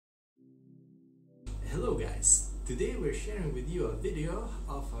Hello guys, today we're sharing with you a video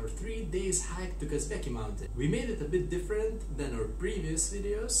of our 3 days hike to Kazbegi mountain. We made it a bit different than our previous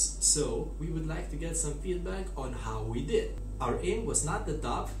videos, so we would like to get some feedback on how we did. Our aim was not the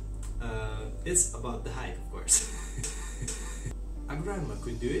top, it's about the hike of course. A grandma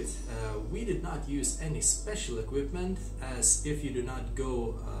could do it. We did not use any special equipment, as if you do not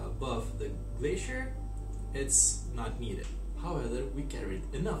go above the glacier, it's not needed. However, we carried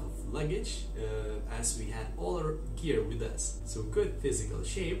enough of luggage as we had all our gear with us. So good physical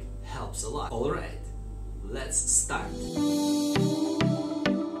shape helps a lot. Alright, let's start.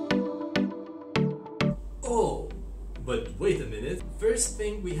 Oh, but wait a minute. First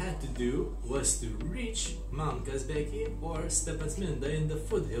thing we had to do was to reach Mount Kazbegi or Stepantsminda in the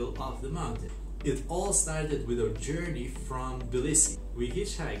foothill of the mountain. It all started with our journey from Tbilisi. We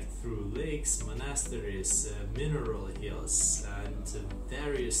hitchhiked through lakes, monasteries, mineral hills, and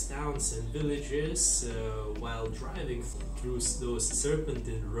various towns and villages while driving through those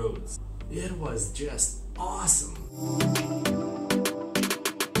serpentine roads. It was just awesome!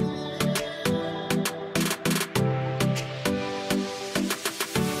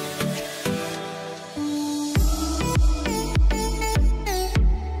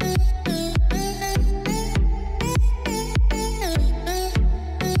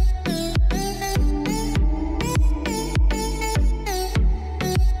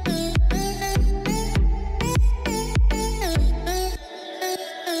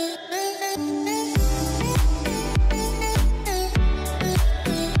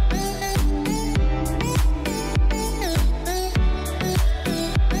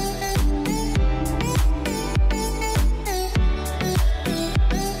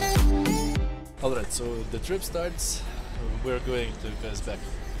 Alright, so the trip starts, we're going to Kazbek.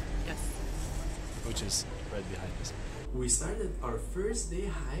 Yes. Which is right behind us. We started our first day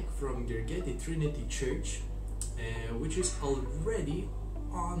hike from Gergeti Trinity Church, which is already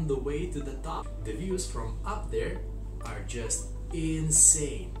on the way to the top. The views from up there are just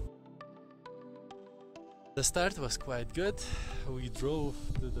insane. The start was quite good. We drove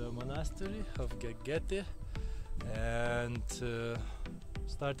to the monastery of Gergeti and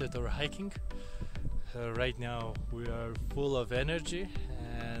started our hiking. Right now we are full of energy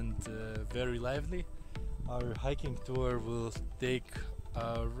and very lively. Our hiking tour will take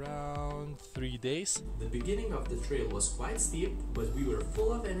around 3 days. The beginning of the trail was quite steep, but we were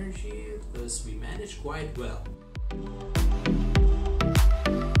full of energy, thus we managed quite well.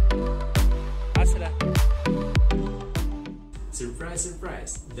 Surprise,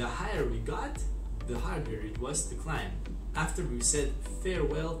 surprise! The higher we got, the harder it was to climb. After we said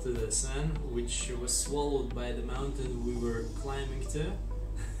farewell to the sun, which was swallowed by the mountain we were climbing to,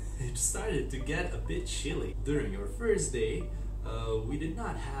 it started to get a bit chilly. During our first day, we did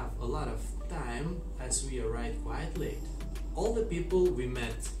not have a lot of time as we arrived quite late. All the people we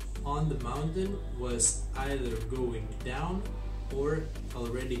met on the mountain was either going down or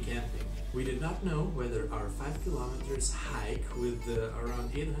already camping. We did not know whether our 5 kilometers hike with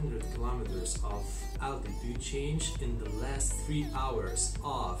around 800 kilometers of altitude change in the last 3 hours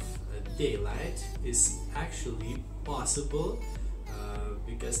of daylight is actually possible,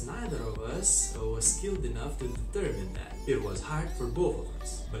 because neither of us was skilled enough to determine that. It was hard for both of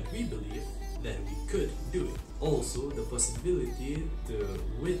us, but we believe that we could do it. Also, the possibility to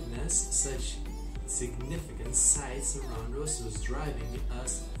witness such significant sights around us was driving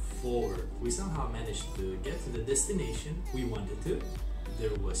us forward. We somehow managed to get to the destination we wanted to.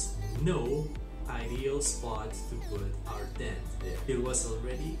 There was no ideal spot to put our tent there. It was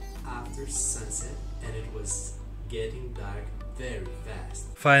already after sunset and it was getting dark very fast.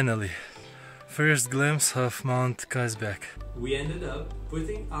 Finally, first glimpse of Mount Kazbek. We ended up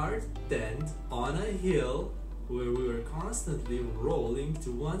putting our tent on a hill where we were constantly rolling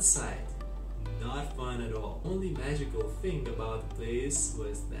to one side. Not fun at all. Only magical thing about the place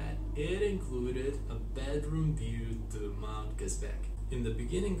was that it included a bedroom view to Mount Kazbek. In the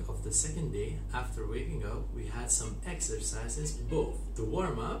beginning of the second day, after waking up, we had some exercises both to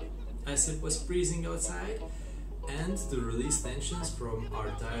warm up as it was freezing outside and to release tensions from our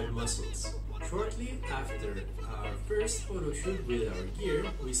tired muscles. Shortly after our first photo shoot with our gear,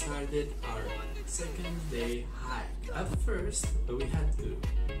 we started our second day hike. At first, we had to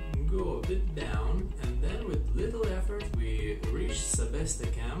go a bit down, and then with little effort we reached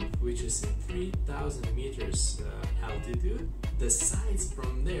Sabesta camp, which is in 3,000 meters altitude. The sights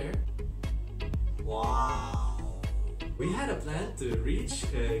from there, wow! We had a plan to reach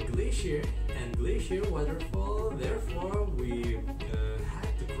Glacier and Glacier waterfall, therefore we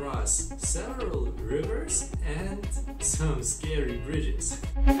had to cross several rivers and some scary bridges.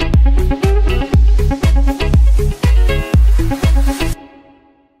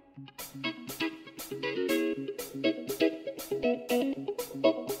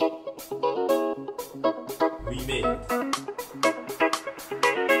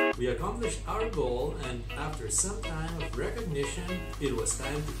 We accomplished our goal, and after some time of recognition, it was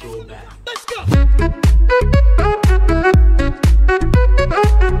time to go back. Let's go!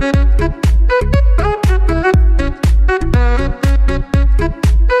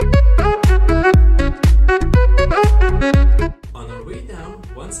 On our way down,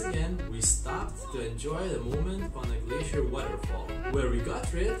 once again, we stopped to enjoy the moment on a glacier waterfall, where we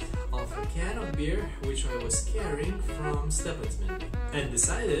got rid of a can of beer which I was carrying from Stepantsminda, and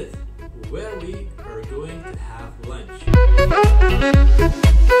decided where we are going to have lunch.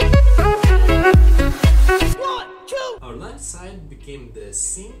 Our lunch site became the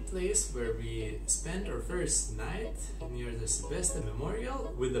same place where we spent our first night near the Sebesta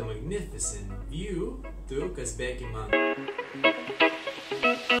Memorial, with a magnificent view to Kazbegi mountain.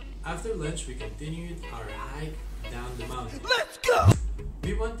 After lunch, we continued our hike down the mountain. Let's go!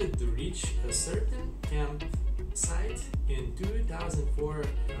 We wanted to reach a certain campsite in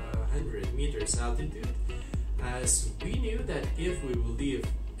 2,400 meters altitude, as we knew that if we will leave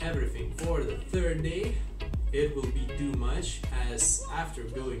everything for the third day, it will be too much, as after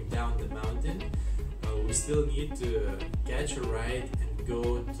going down the mountain, we still need to catch a ride and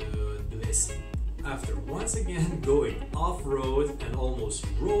go to Tbilisi. After once again going off-road and almost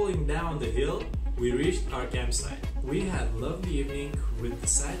rolling down the hill, we reached our campsite. We had a lovely evening with the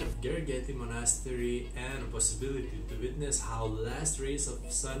sight of Gergeti Monastery and a possibility to witness how last rays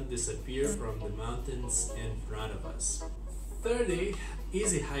of sun disappear from the mountains in front of us. Third day,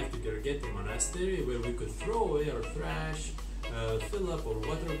 easy hike to Gergeti Monastery, where we could throw away our trash, fill up our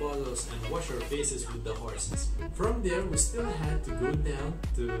water bottles, and wash our faces with the horses. From there, we still had to go down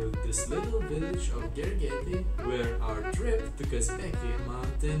to this little village of Gergeti, where our trip to Kazbegi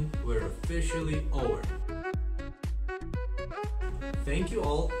mountain were officially over. Thank you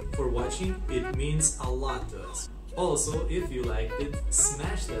all for watching, it means a lot to us. Also, if you liked it,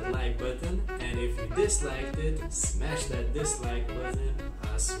 smash that like button, and if you disliked it, smash that dislike button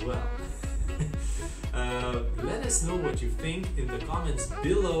as well. Let us know what you think in the comments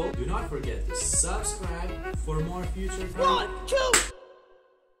below. Do not forget to subscribe for more future content. 1, 2!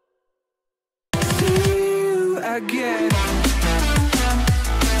 See you again.